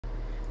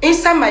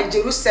Inside my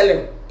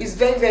Jerusalem is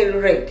very, very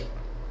red.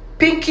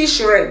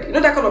 Pinkish red. You know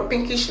that kind of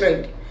pinkish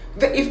red?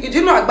 If you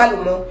do know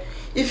agbalumo,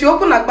 if you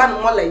open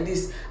agbalumo like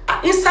this,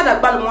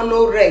 inside agbalumo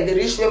no red, the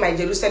reach where my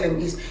Jerusalem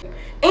is.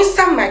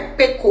 Inside my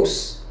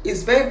pecos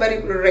is very,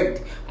 very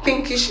red.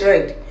 Pinkish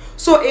red.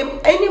 So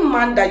if any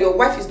man that your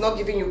wife is not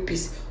giving you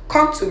peace,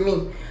 come to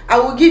me. I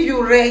will give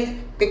you red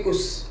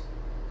pecos.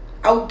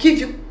 I will give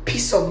you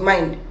peace of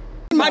mind.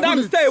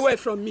 Madam, stay away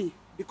from me.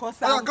 Because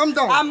come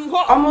down.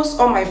 Almost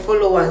all my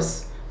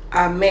followers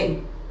are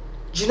men.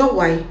 Do you know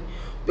why?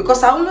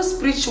 Because I always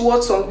preach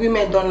what some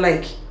women don't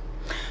like.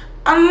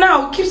 And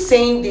now keep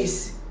saying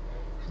this.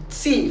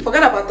 See,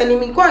 forget about telling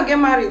me, go and get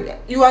married.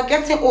 You are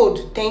getting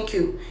old. Thank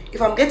you.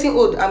 If I'm getting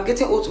old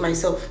to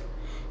myself.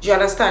 Do you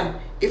understand?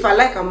 If I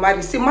like, I'm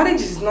married. See,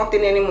 marriage is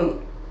nothing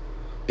anymore.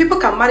 People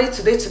can marry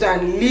today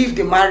and leave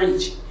the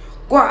marriage.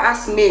 Go and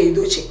ask May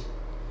Edoche.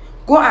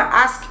 Go and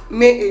ask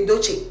May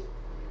Edoche.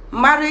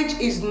 Marriage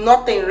is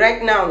nothing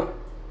right now.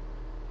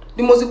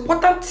 The most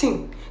important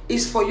thing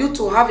is for you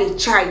to have a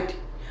child.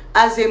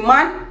 As a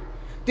man,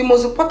 the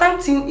most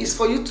important thing is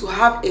for you to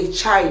have a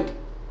child.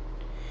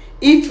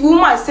 If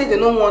woman say they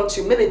don't want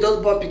you, maybe they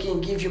just born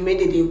picking give you,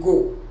 maybe they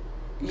go.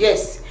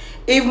 Yes.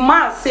 If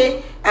man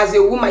say as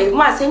a woman, if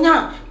man say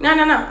no,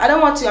 I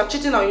don't want you, I'm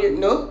cheating on you.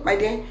 No, my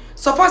dear.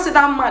 So far say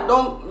that man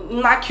don't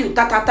knock you, you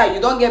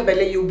don't get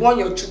belly, you born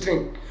your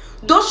children.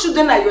 Those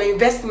children are your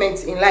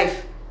investment in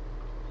life.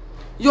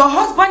 Your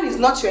husband is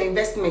not your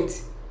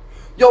investment.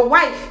 Your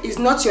wife is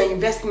not your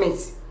investment.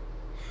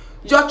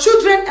 Your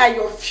children are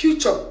your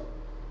future.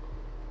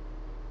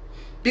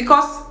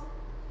 Because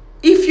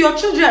if your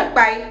children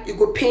buy, it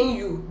will pay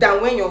you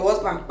than when your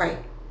husband buy.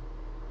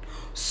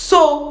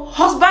 So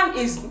husband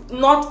is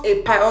not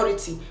a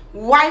priority.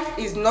 Wife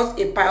is not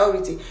a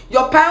priority.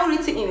 Your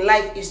priority in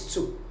life is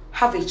to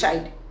have a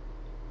child.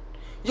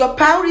 Your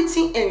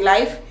priority in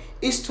life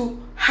is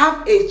to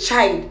have a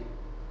child.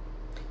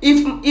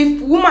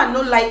 If woman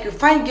no like you,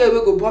 find girl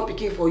will go born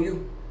pikin for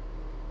you.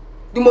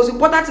 The most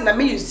important thing that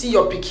make you see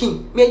your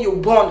pikin, make you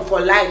born for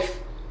life.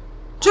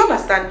 Do you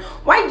understand?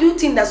 Why do you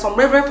think that some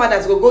reverend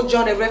fathers will go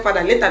join reverend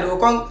father, later they will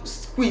come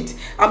quit?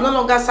 I'm no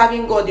longer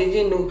serving God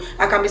again. No,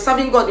 I can be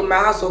serving God in my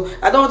house. So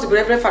I don't want to be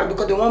reverend father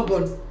because they won't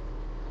born.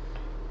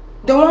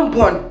 They won't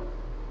born.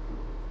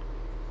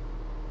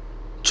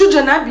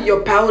 Children will be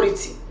your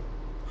priority.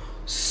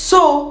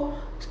 So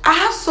I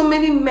have so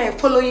many men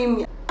following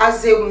me.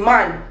 As a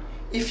man,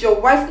 if your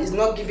wife is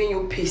not giving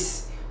you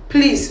peace,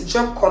 please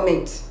drop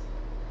comment.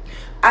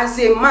 As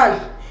a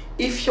man,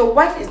 if your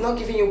wife is not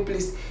giving you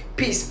peace,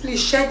 please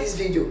share this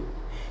video.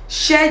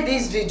 Share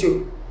this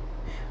video.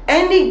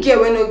 Any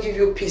girl will not give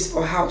you peace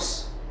for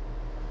house,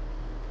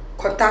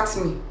 contact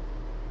me.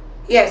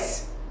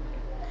 Yes.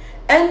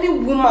 Any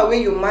woman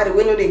when you marry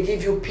will not they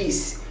give you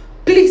peace,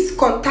 please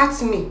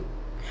contact me.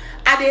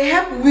 I dey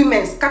help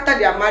women scatter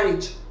their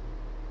marriage.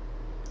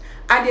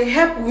 I dey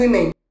help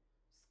women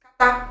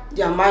scatter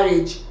their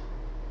marriage.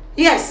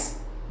 Yes.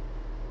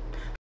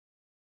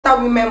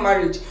 Scatter women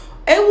marriage.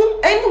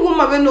 Any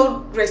woman will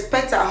not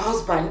respect her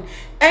husband,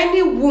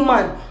 any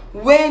woman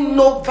will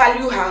not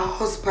value her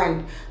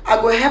husband, I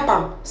go help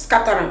her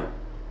scatter him.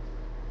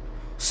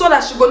 So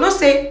that she go not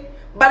say,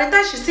 by the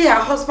time she see her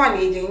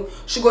husband again,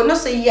 she go not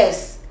say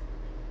yes.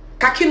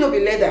 Kaki no be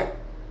leather.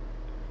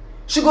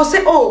 She go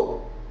say,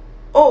 oh,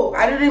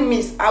 I really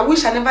miss. I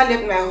wish I never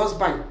left my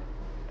husband.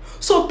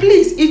 So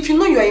please, if you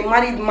know you are a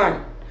married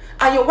man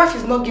and your wife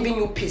is not giving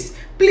you peace,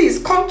 please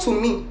come to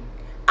me.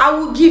 I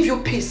will give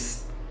you peace.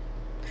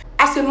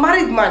 As a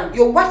married man,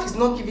 your wife is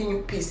not giving you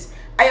peace.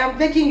 I am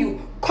begging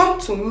you, come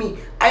to me.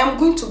 I am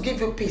going to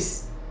give you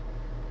peace.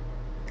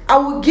 I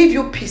will give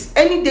you peace.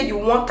 Any day you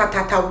want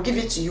I will give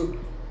it to you.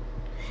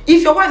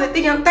 If your wife is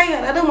thinking, I'm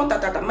tired, I don't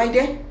want my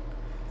dear,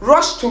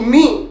 rush to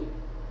me.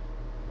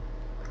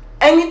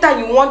 Anytime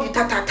you want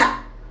the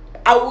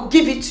I will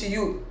give it to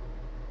you.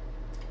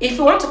 If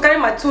you want to carry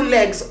my 2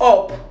 legs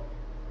up,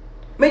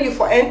 make you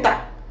for enter.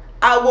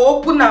 I will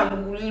open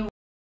and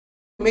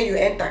make you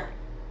enter.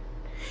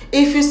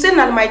 If you say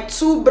that my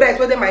 2 breasts,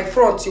 whether my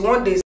front, you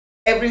want this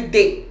every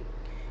day,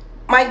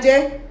 my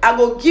dear, I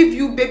will give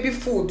you baby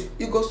food.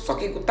 You go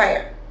suck, you go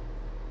tire.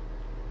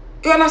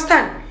 You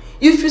understand?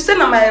 If you say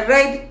that my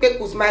red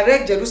pecos, my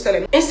red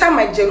Jerusalem, inside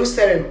my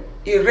Jerusalem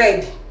is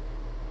red.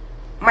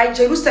 My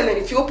Jerusalem,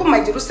 if you open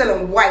my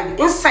Jerusalem wide,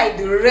 inside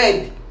the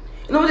red,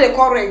 you know what they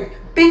call red?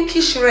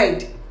 Pinkish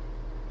red.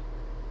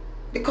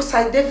 Because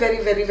I did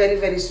very, very, very,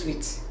 very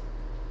sweet.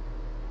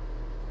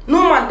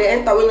 No man they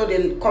enter when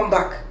they come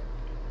back.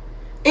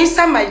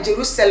 Inside my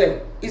Jerusalem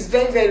is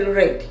very, very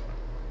red.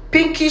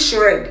 Pinkish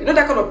red. You know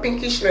that kind of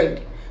pinkish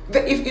red?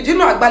 If you do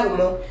know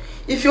agbalumo,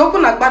 if you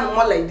open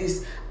agbalumo like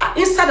this,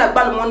 inside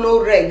agbalumo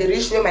no red, the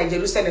reach where my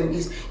Jerusalem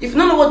is. If you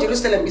don't know what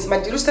Jerusalem is,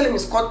 my Jerusalem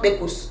is called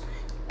pecos.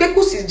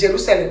 Pecos is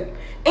Jerusalem.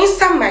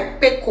 Inside my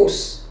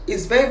pecos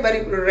is very,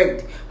 very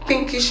red.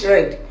 Pinkish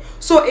red.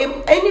 So if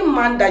any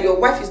man that your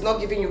wife is not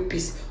giving you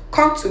peace,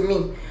 come to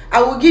me.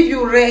 I will give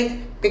you red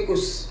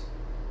pecos.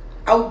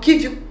 I will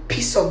give you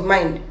peace of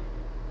mind.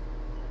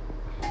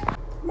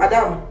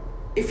 Madam,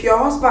 If your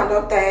husband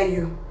don't tire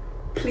you,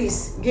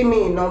 please give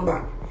me a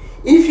number.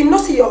 If you know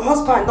see your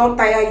husband don't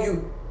tire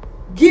you,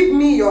 give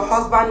me your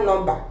husband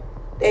number.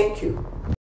 Thank you.